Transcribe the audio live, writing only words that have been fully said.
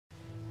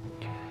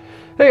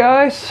Hey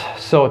guys,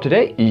 so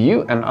today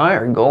you and I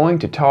are going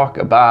to talk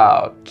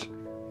about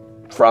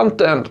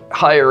front-end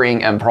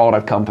hiring and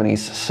product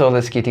companies, so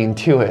let's get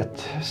into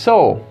it.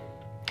 So,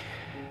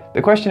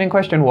 the question in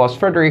question was,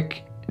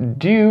 Frederick,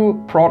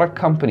 do product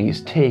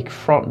companies take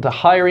the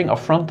hiring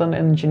of front-end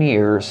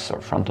engineers or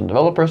front-end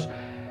developers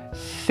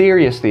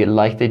seriously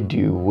like they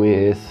do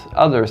with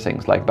other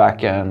things like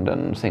back-end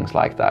and things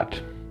like that?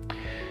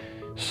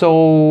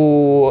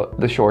 So,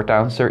 the short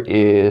answer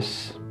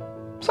is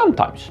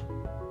sometimes.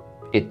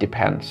 It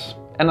depends.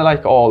 And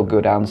like all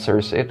good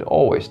answers, it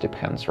always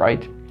depends,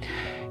 right?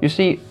 You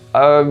see,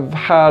 I've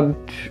had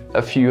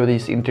a few of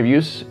these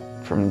interviews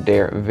from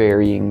their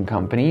varying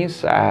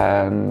companies,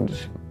 and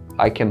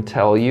I can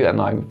tell you, and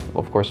I've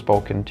of course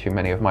spoken to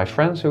many of my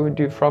friends who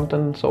do front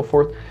end and so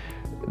forth,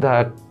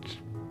 that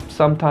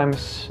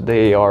sometimes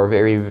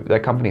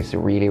the companies are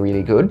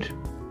really good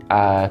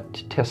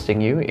at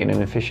testing you in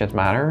an efficient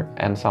manner,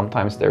 and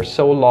sometimes they're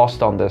so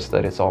lost on this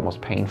that it's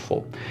almost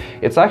painful.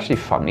 It's actually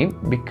funny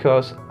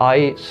because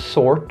I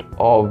sort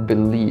of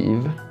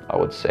believe, I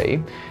would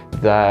say,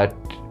 that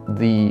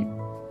the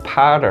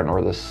pattern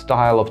or the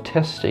style of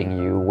testing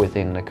you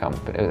within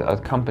a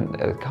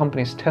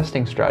company's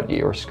testing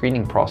strategy or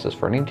screening process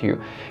for an interview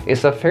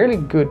is a fairly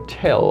good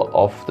tell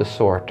of the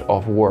sort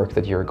of work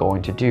that you're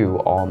going to do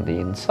on the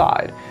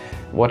inside.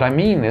 What I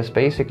mean is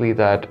basically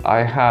that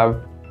I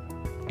have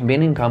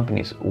been in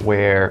companies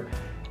where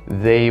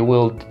they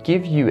will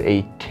give you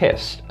a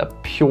test, a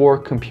pure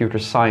computer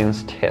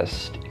science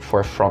test for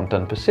a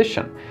front-end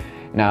position.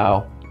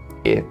 Now,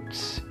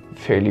 it's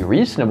fairly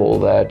reasonable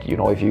that,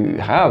 if you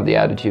have the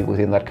attitude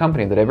within that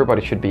company that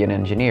everybody should be an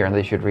engineer and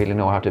they should really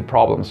know how to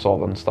problem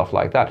solve and stuff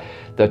like that,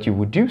 that you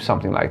would do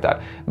something like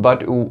that.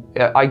 But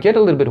I get a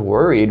little bit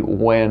worried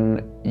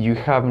when you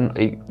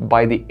haven't,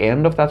 by the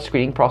end of that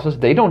screening process,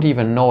 they don't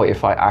even know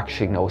if I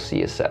actually know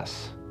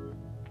CSS.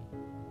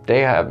 They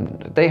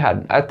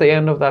had at the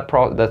end of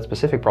that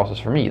specific process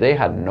for me, they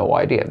had no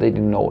idea. They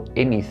didn't know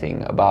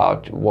anything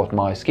about what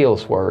my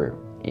skills were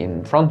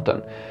in front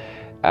end.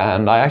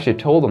 And I actually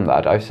told them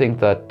that. I think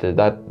that's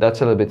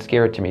a little bit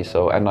scary to me.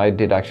 So, and I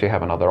did actually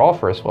have another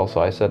offer as well.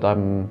 So I said,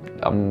 I'm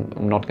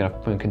not going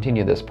to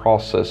continue this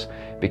process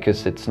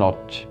because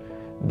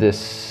this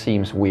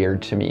seems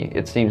weird to me.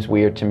 It seems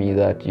weird to me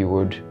that you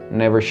would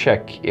never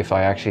check if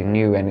I actually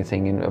knew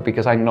anything,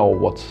 because I know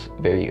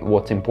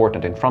what's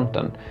important in front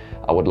end,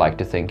 I would like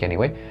to think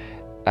anyway.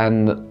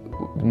 And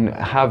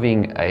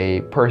having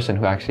a person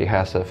who actually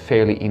has a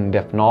fairly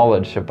in-depth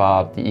knowledge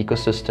about the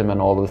ecosystem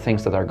and all the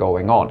things that are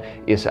going on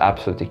is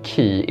absolutely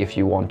key if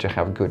you want to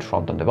have good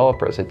front-end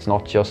developers. It's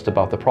not just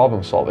about the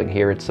problem solving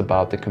here, it's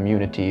about the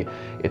community,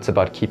 it's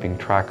about keeping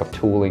track of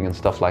tooling and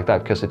stuff like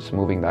that, because it's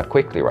moving that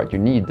quickly, right? You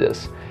need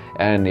this.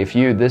 And if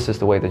this is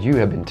the way that you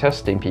have been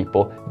testing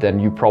people, then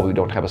you probably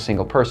don't have a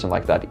single person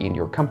like that in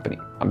your company.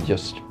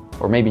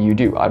 Or maybe you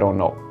do, I don't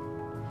know.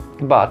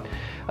 But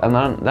and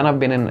then I've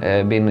been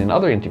in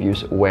other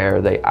interviews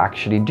where they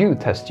actually do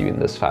test you in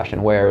this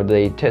fashion, where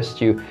they test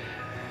you.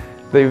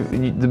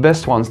 The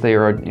best ones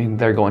they're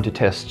going to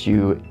test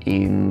you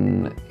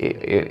in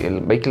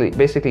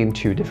basically in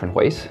two different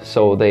ways.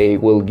 So they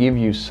will give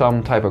you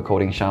some type of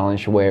coding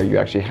challenge where you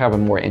actually have a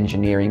more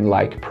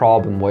engineering-like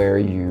problem, where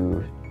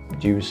you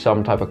do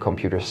some type of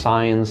computer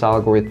science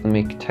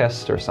algorithmic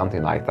test or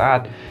something like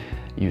that.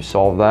 You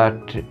solve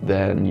that,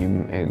 then you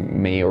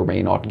may or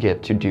may not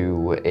get to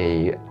do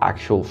a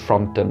actual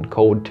front-end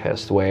code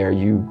test where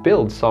you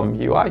build some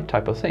UI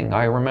type of thing.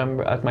 I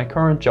remember at my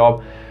current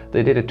job,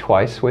 they did it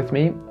twice with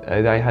me.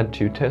 I had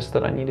two tests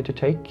that I needed to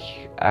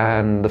take,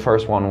 and the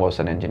first one was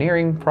an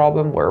engineering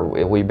problem where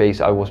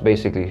I was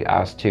basically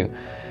asked to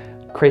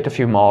create a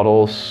few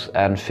models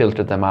and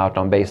filter them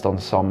out based on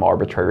some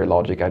arbitrary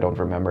logic I don't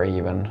remember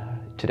even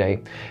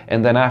today.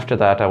 And then after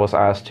that I was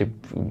asked to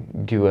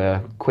do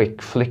a quick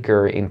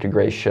Flickr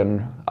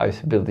integration, I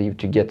believe,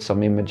 to get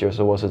some images,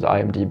 or was it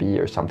IMDb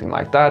or something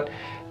like that.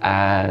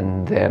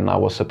 And then I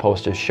was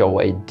supposed to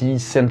show a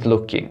decent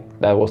looking,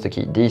 that was the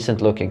key,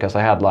 decent looking, because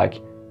I had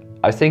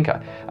I think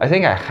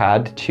I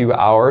had 2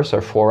 hours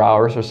or 4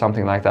 hours or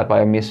something like that,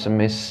 but I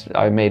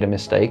made a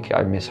mistake.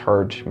 I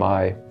misheard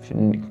my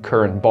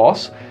current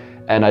boss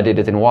and I did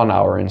it in 1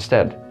 hour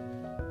instead.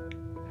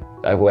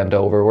 I went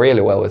over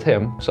really well with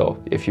him. So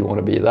if you want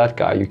to be that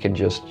guy, you can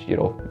just,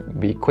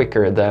 be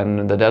quicker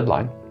than the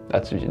deadline.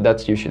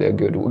 That's usually a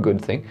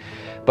good thing.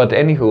 But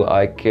anywho,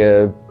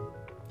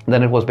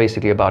 then it was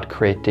basically about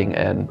creating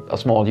a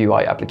small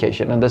UI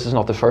application. And this is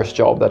not the first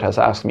job that has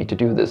asked me to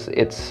do this.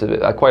 It's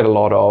quite a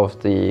lot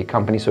of the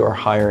companies who are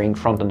hiring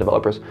front-end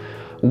developers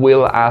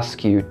will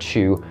ask you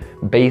to,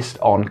 based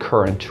on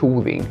current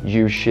tooling,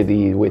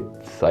 usually with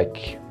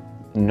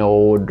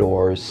Node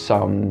or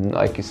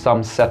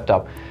some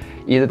setup.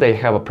 Either they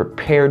have a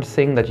prepared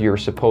thing that you're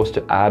supposed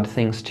to add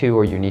things to,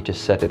 or you need to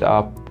set it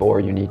up, or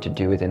you need to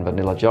do it in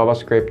vanilla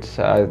JavaScript.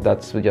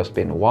 That's just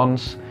been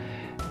once.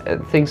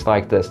 Things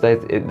like this.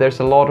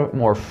 There's a lot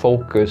more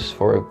focus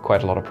for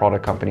quite a lot of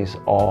product companies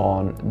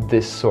on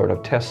this sort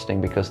of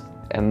testing, because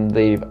and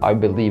they, I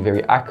believe,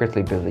 very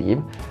accurately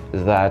believe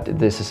that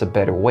this is a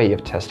better way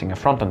of testing a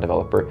front-end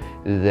developer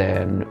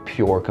than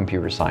pure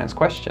computer science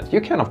questions.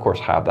 You can of course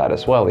have that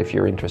as well if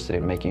you're interested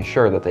in making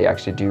sure that they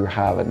actually do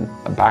have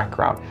a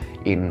background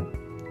in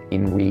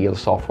real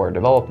software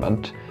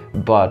development,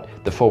 but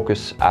the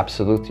focus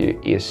absolutely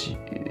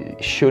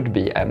should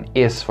be and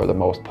is for the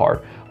most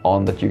part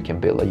on that you can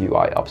build a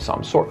UI of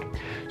some sort.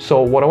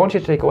 So what I want you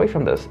to take away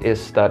from this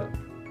is that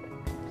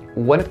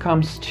when it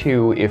comes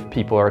to if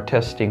people are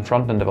testing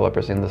front-end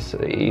developers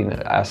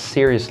as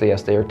seriously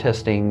as they are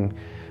testing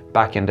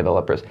back-end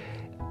developers,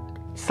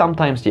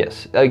 sometimes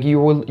yes, you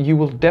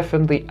will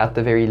definitely at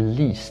the very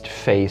least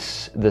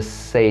face the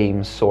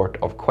same sort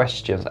of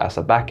questions as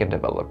a back-end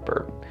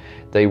developer.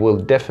 They will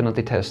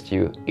definitely test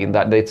you in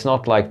that. It's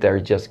not like they're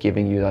just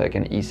giving you like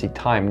an easy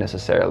time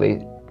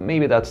necessarily.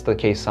 Maybe that's the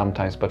case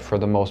sometimes, but for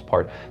the most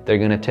part, they're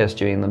going to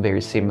test you in a very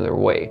similar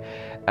way.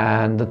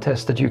 And the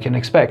tests that you can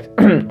expect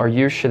are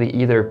usually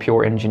either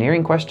pure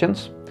engineering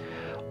questions,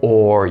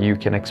 or you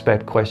can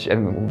expect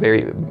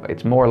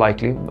it's more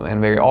likely and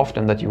very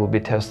often that you will be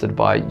tested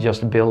by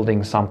just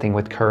building something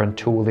with current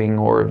tooling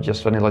or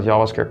just vanilla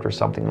JavaScript or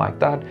something like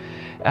that.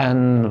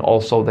 And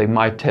also they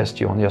might test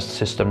you on just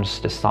systems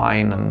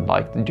design and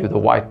like do the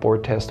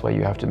whiteboard test where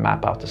you have to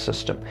map out the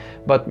system.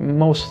 But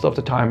most of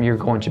the time you're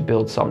going to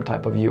build some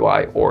type of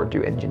UI or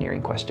do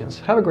engineering questions.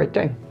 Have a great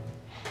day.